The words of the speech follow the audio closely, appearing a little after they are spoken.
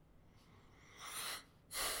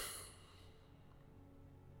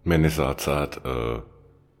मैंने साथ साथ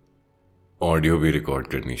ऑडियो भी रिकॉर्ड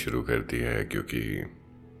करनी शुरू कर दी है क्योंकि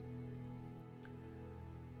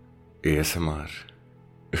एएसएमआर।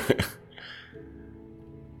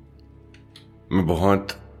 मैं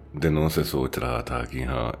बहुत दिनों से सोच रहा था कि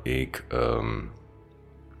हाँ एक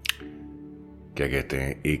क्या कहते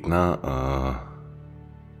हैं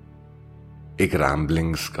एक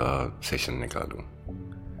रैम्बलिंग्स का सेशन निकालूं,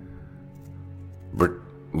 बट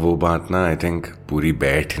वो बात ना आई थिंक पूरी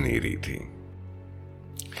बैठ नहीं रही थी।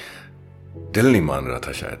 दिल नहीं मान रहा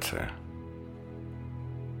था शायद से।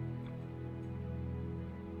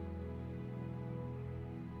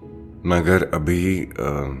 मगर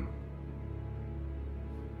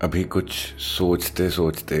अभी कुछ सोचते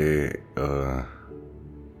सोचते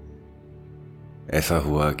ऐसा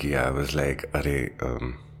हुआ कि आई वाज लाइक अरे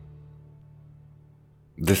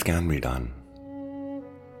दिस कैन बी डन।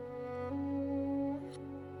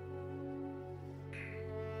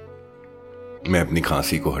 मैं अपनी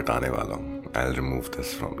खांसी को हटाने वाला हूं। I will remove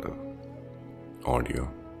this from the audio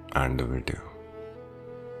and the video.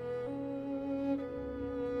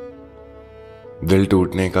 दिल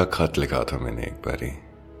टूटने का खत लिखा था मैंने एक बारी,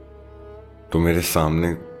 तो मेरे सामने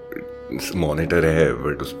मॉनिटर है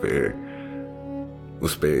बट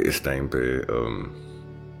उस पे इस टाइम पे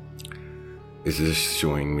is just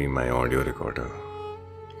showing me my audio recorder.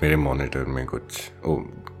 मेरे मॉनिटर में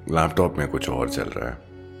लैपटॉप में कुछ और चल रहा है।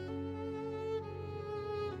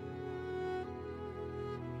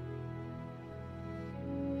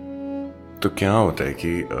 तो क्या होता है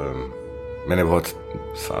कि मैंने बहुत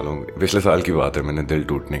पिछले साल की बात है, मैंने दिल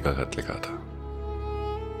टूटने का खत लिखा था।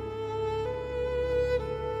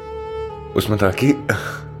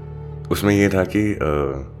 उसमें ये था कि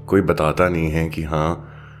कोई बताता नहीं है कि हाँ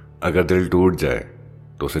अगर दिल टूट जाए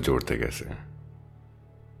तो उसे जोड़ते कैसे।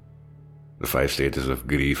 5 stages ऑफ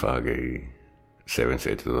ग्रीफ आ गई, 7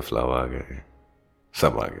 stages ऑफ लव आ गए,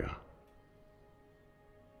 सब आ गया।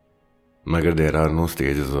 मगर there are no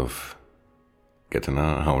stages of, कहते ना,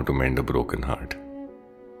 how to mend a broken heart.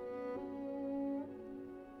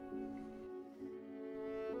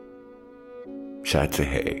 शायद से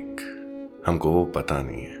है एक, हमको वो पता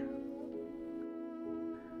नहीं है।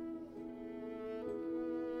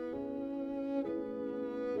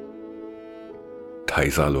 ढाई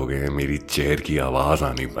साल हो गए हैं, मेरी चेयर की आवाज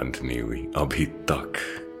आनी बंद नहीं हुई अभी तक।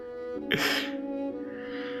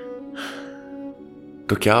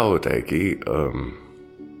 तो क्या होता है कि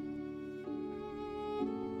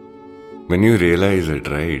when you realize it,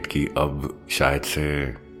 right, कि अब शायद से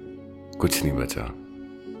कुछ नहीं बचा,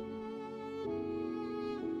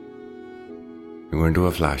 you go into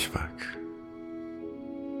a flashback।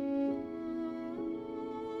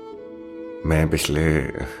 मैं पिछले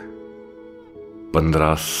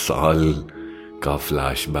 15 साल का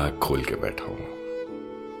फ्लैशबैक खोल के बैठा हूं।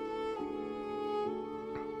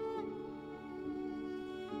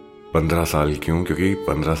 पंद्रह साल क्यों? क्योंकि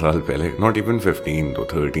 15 साल पहले, नॉट इवन 15, तो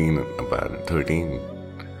 13,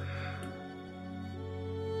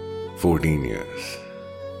 14 years,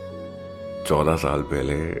 14 साल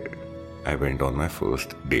पहले I went on my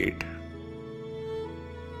first date.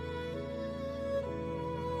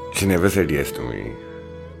 She never said yes to me.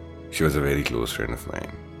 She was a very close friend of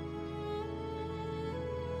mine.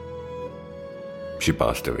 She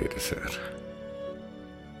passed away this year.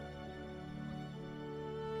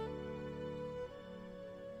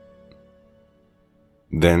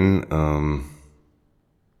 Then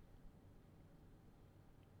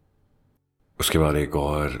उसके बाद एक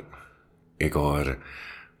और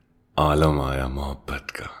आलम आया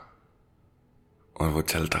मोहब्बत का, और वो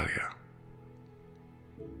चलता गया।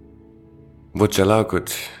 वो चला कुछ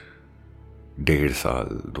 1.5 साल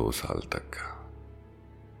 2 साल तक का।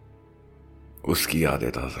 उसकी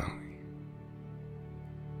यादें ताजा हुई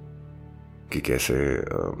कि कैसे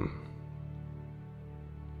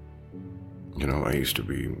I used to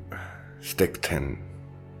be stick thin,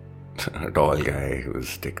 a tall guy who was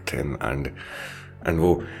stick thin, and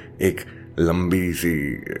वो एक लंबी सी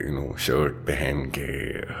शर्ट पहन के,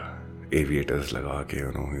 एविएटर्स लगा के,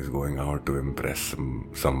 he's going out to impress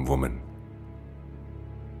some woman।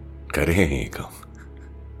 करे ही काम।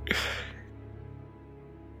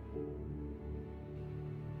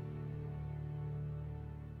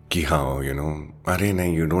 कि हाँ अरे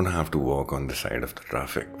नहीं, you don't have to walk on the side of the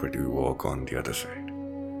traffic, but you walk on the other side।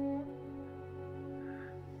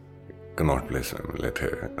 Connaught place में मिले थे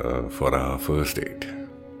for our first date।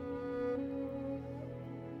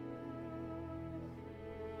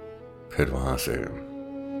 फिर वहां से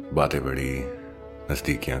बातें बढ़ी,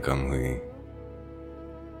 नजदीकियां कम हुई,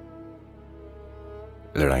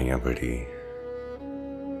 लड़ाइयां बढ़ी,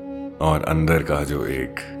 और अंदर का जो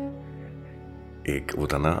एक वो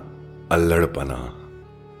था ना, अल्लड़पना,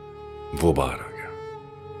 वो बाहर आ गया।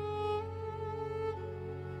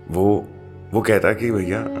 वो कहता कि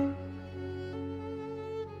भैया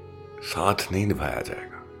साथ नहीं निभाया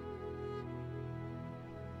जाएगा,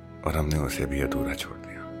 और हमने उसे भी अधूरा छोड़ दिया।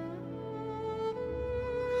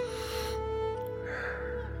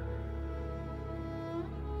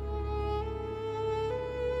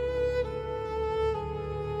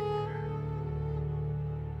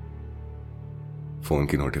 फोन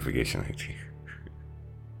की नोटिफिकेशन आई थी,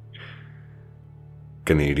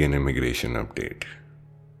 कनेडियन इमिग्रेशन अपडेट,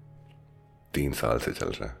 3 साल से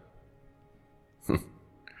चल रहा है।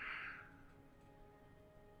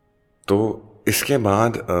 तो इसके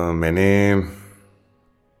बाद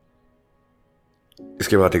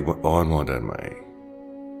इसके बाद एक और मोहतरमा आई।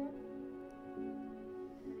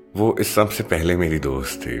 वो इस सब से पहले मेरी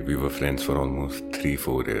दोस्त थी। We were friends for almost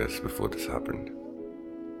 3-4 years before this happened.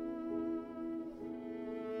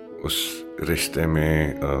 उस रिश्ते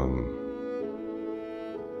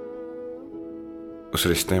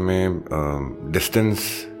में डिस्टेंस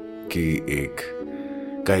की एक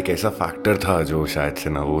ऐसा फैक्टर था जो शायद से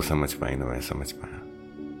ना वो समझ पाई ना मैं समझ पाया।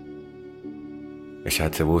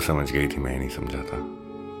 शायद से वो समझ गई थी, मैं नहीं समझा था,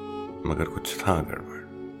 मगर कुछ था गड़बड़।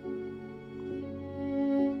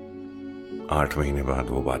 8 महीने बाद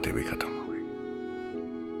वो बातें भी खत्म हो गई।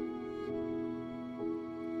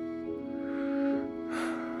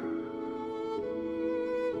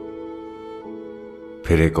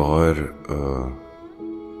 फिर एक और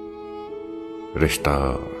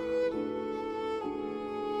रिश्ता,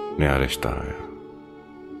 नया रिश्ता आया।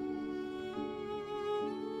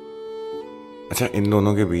 अच्छा, इन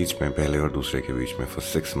दोनों के बीच में, पहले और दूसरे के बीच में, for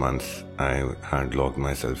 6 months I had locked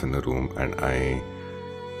myself in the room and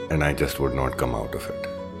I just would not come out of it.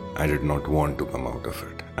 I did not want to come out of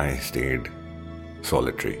it. I stayed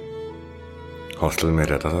solitary. Hostel में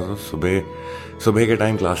रहता था, तो सुबह के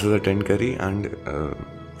time classes attend करी and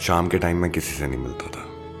शाम के time में किसी से नहीं मिलता था।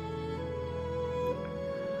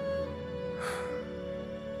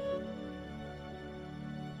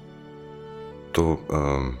 तो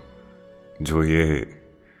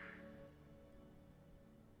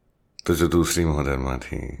जो दूसरी मोहतरमा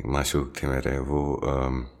थी, माशूक थी मेरे, वो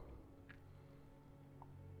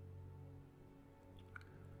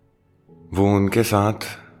उनके साथ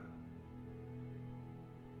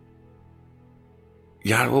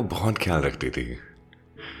यार वो बहुत ख्याल रखती थी।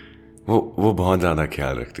 वो बहुत ज्यादा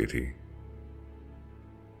ख्याल रखती थी।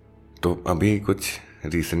 तो अभी कुछ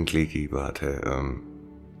रिसेंटली की बात है।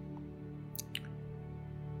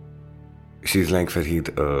 she's like, Farheed,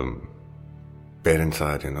 parents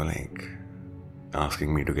are, like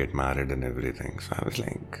asking me to get married and everything. So I was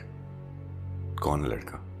like, कौन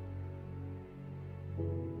लड़का?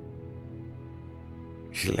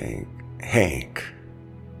 She's like, Hank.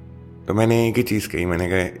 तो मैंने एक ही चीज कही, मैंने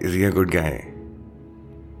कहा, is he a good guy?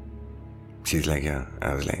 She's like, yeah.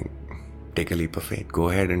 I was like, take a leap of faith, go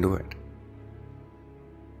ahead and do it.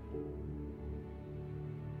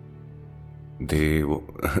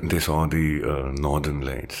 They saw the Northern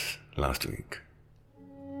Lights last week.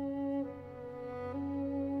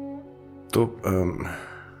 तो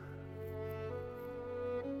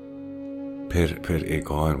फिर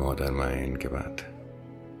एक और मोहतरमा है इनके बाद।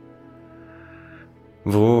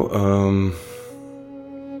 वो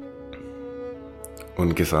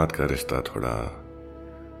उनके साथ का रिश्ता थोड़ा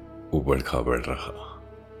ऊबड़ खाबड़ रहा।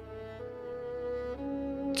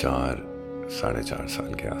 4-4.5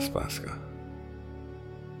 साल के आसपास का।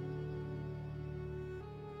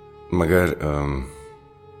 मगर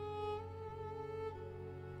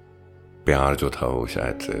प्यार जो था वो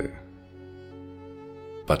शायद से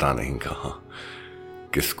पता नहीं कहाँ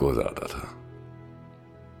किसको ज्यादा था।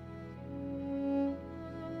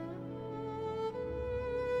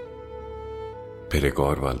 फिर एक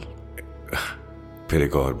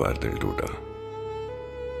और बार दिल टूटा।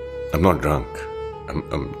 I'm not drunk.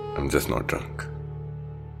 I'm just not drunk.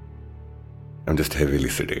 I'm just heavily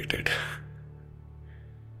sedated.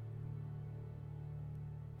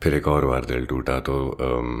 फिर एक और बार दिल टूटा तो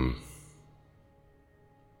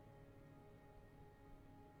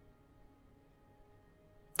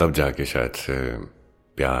तब जाके शायद से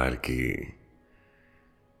प्यार की,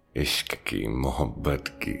 इश्क की, मोहब्बत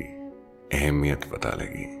की अहमियत पता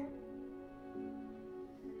लगी।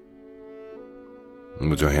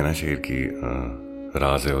 वो जो है ना शेर की,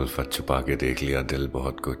 राज़े उल्फत छुपा के देख लिया दिल,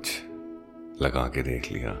 बहुत कुछ लगा के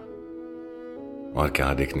देख लिया, और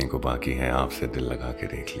क्या देखने को बाकी है, आपसे दिल लगा के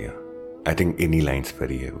देख लिया। आई थिंक इन्हीं लाइन्स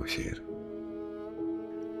पर ही है वो शेर।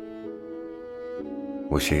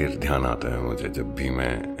 वो शेर ध्यान आता है मुझे जब भी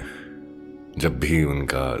मैं जब भी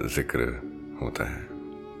उनका जिक्र होता है।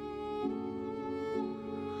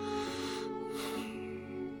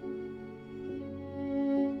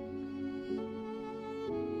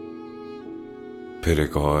 फिर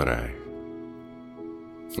एक और आए,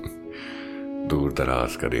 दूर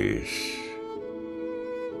दराज का देश,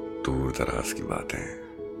 दूर दराज की बातें,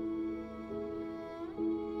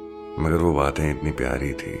 मगर वो बातें इतनी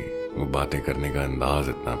प्यारी थी, वो बातें करने का अंदाज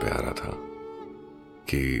इतना प्यारा था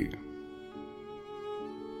कि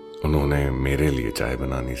उन्होंने मेरे लिए चाय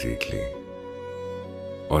बनानी सीख ली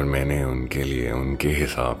और मैंने उनके लिए उनके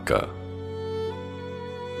हिसाब का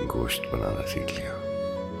गोश्त बनाना सीख लिया।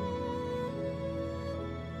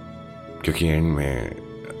 क्योंकि एंड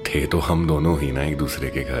में थे तो हम दोनों ही ना एक दूसरे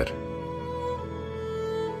के घर।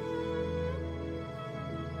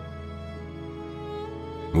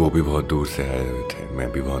 वो भी बहुत दूर से आए हुए थे,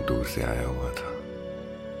 मैं भी बहुत दूर से आया हुआ था।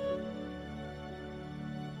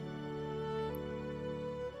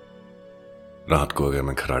 रात को अगर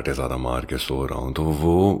मैं खराटे ज्यादा मार के सो रहा हूं तो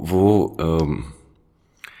वो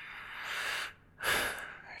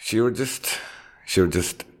she would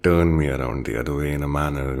just turn me around the other way in a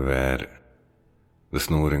manner where the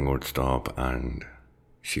snoring would stop and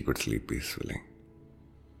she could sleep peacefully.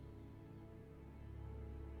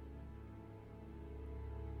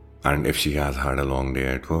 And if she has had a long day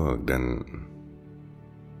at work, then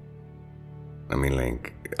I mean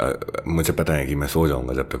like मुझे पता है कि मैं सो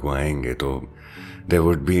जाऊंगा जब तक वो आएंगे, तो there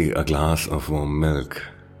would be a glass of warm milk,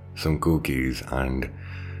 some cookies and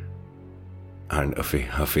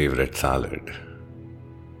her favorite salad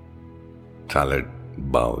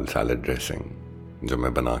bowl, salad dressing जो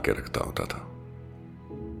मैं बना के रखता होता था,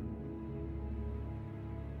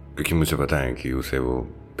 क्योंकि मुझे पता है कि उसे वो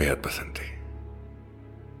बेहद पसंद थी।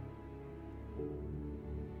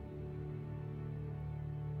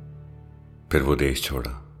 फिर वो देश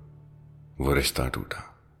छोड़ा, वो रिश्ता टूटा।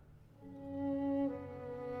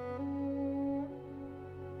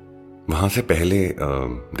 वहां से पहले,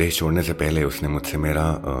 देश छोड़ने से पहले उसने मुझसे मेरा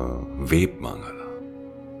वेप मांगा था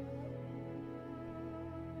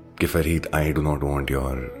कि Farid, I do not want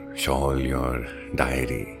your shawl, your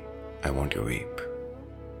diary, I want your वेप।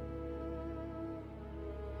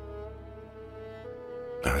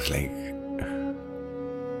 I was like,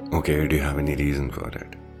 okay, do you have any reason for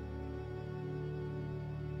it?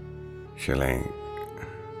 She's like,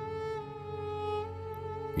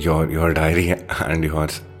 your diary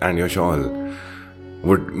and your shawl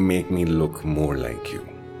would make me look more like you,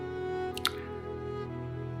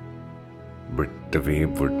 but the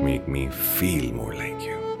vape would make me feel more like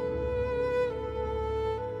you.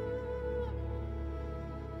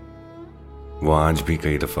 वो आज भी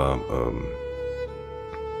कई दफा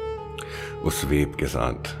उस वेप के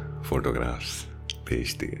साथ photographs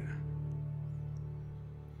भेजती है।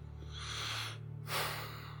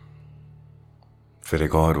 फिर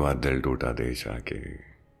एक और बार दिल टूटा देश आके,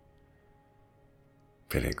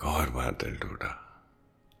 फिर एक और बार दिल टूटा।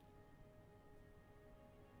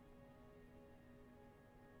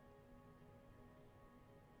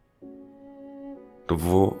 तो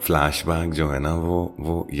वो फ्लैशबैक जो है ना,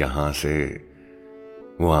 वो यहां से,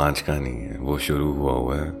 वो आज का नहीं है, वो शुरू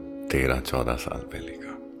हुआ है 13-14 साल पहले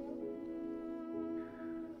का।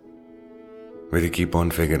 मेरी कीप ऑन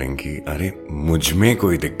फिगरिंग कि अरे मुझ में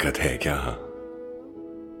कोई दिक्कत है क्या?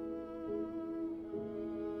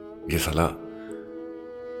 ये साला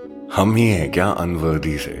हम ही है क्या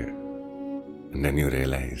अनवर्दी से? And then you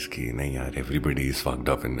realize कि नहीं यार, everybody is fucked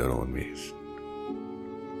up in their own ways.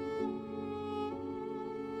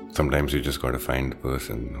 Sometimes you just gotta find the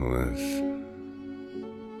person who is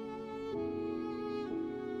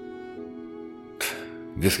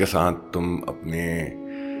जिसके साथ तुम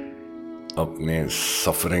अपने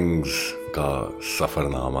सफरिंग्स का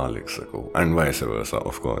सफरनामा लिख सको, and vice versa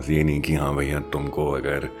of course. ये नहीं कि हाँ भैया तुमको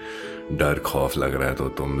अगर डर खौफ लग रहा है तो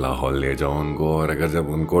तुम लाहौर ले जाओ उनको, और अगर जब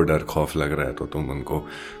उनको डर खौफ लग रहा है तो तुम उनको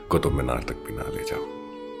कुतुब मीनार तक भी ना ले जाओ।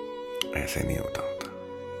 ऐसे नहीं होता।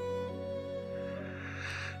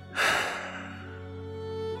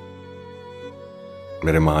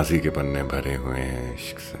 मेरे माजी के पन्ने भरे हुए हैं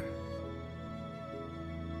इश्क से।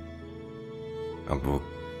 अब वो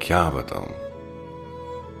क्या बताऊं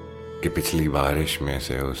कि पिछली बारिश में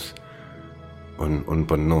से उन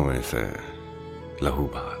पन्नों में से लहू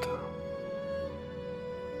बहा था।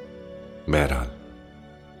 बहरहाल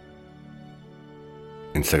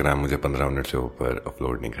इंस्टाग्राम मुझे 15 मिनट से ऊपर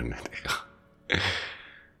अपलोड नहीं करने देगा।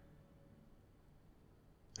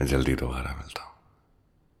 जल्दी दोबारा मिलता हूं।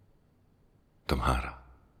 तुम्हारा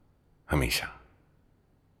हमेशा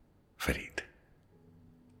फरीद।